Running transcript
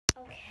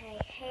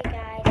Hey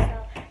guys,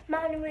 so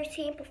morning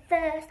routine, but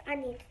first I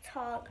need to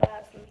talk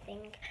about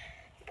something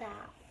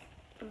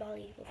that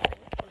Molly will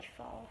thank me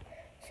for.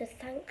 So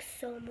thanks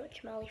so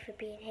much, Molly, for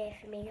being here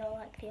for me. You're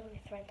like the only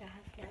friend I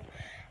have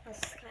now, as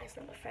Sky's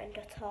not my friend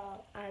at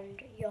all,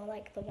 and you're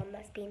like the one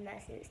that's been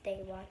there since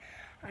day one.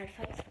 And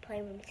thanks for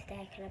playing with me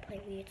today. Can I play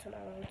with you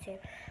tomorrow too?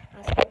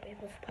 As I won't be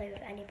able to play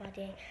with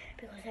anybody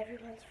because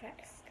everyone's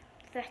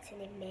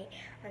threatening me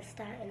and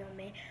starting on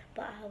me,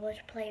 but I would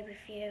play with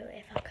you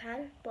if I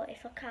can, but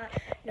if I can't,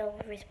 no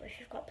worries. But if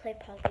you've got play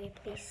pod,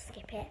 please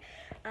skip it,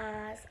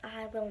 as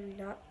I will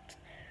not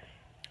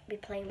be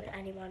playing with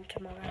anyone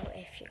tomorrow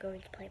if you're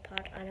going to play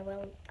pod, and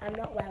I'm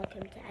not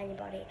welcome to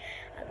anybody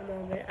at the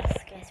moment, as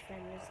Sky's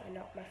friends are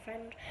not my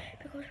friend,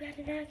 because we had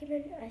an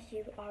argument, as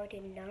you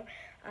already know,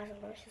 as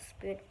I launched a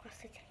spoon across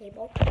the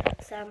table,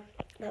 so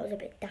that was a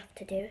bit daft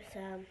to do, so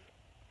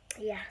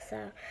yeah,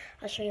 so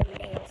I'll show you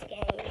my nails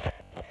again.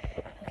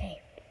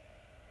 Okay,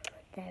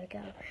 there we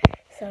go.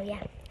 So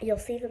yeah, you'll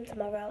see them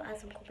tomorrow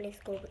as I'm coming in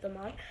school with them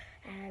on,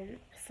 and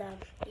so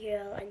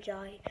you'll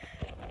enjoy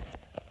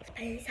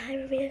spending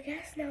time with me, I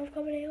guess. Now I've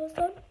got my nails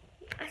done.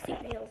 I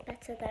suit nails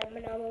better than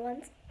my normal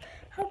ones.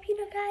 Hope you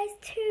know guys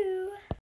too.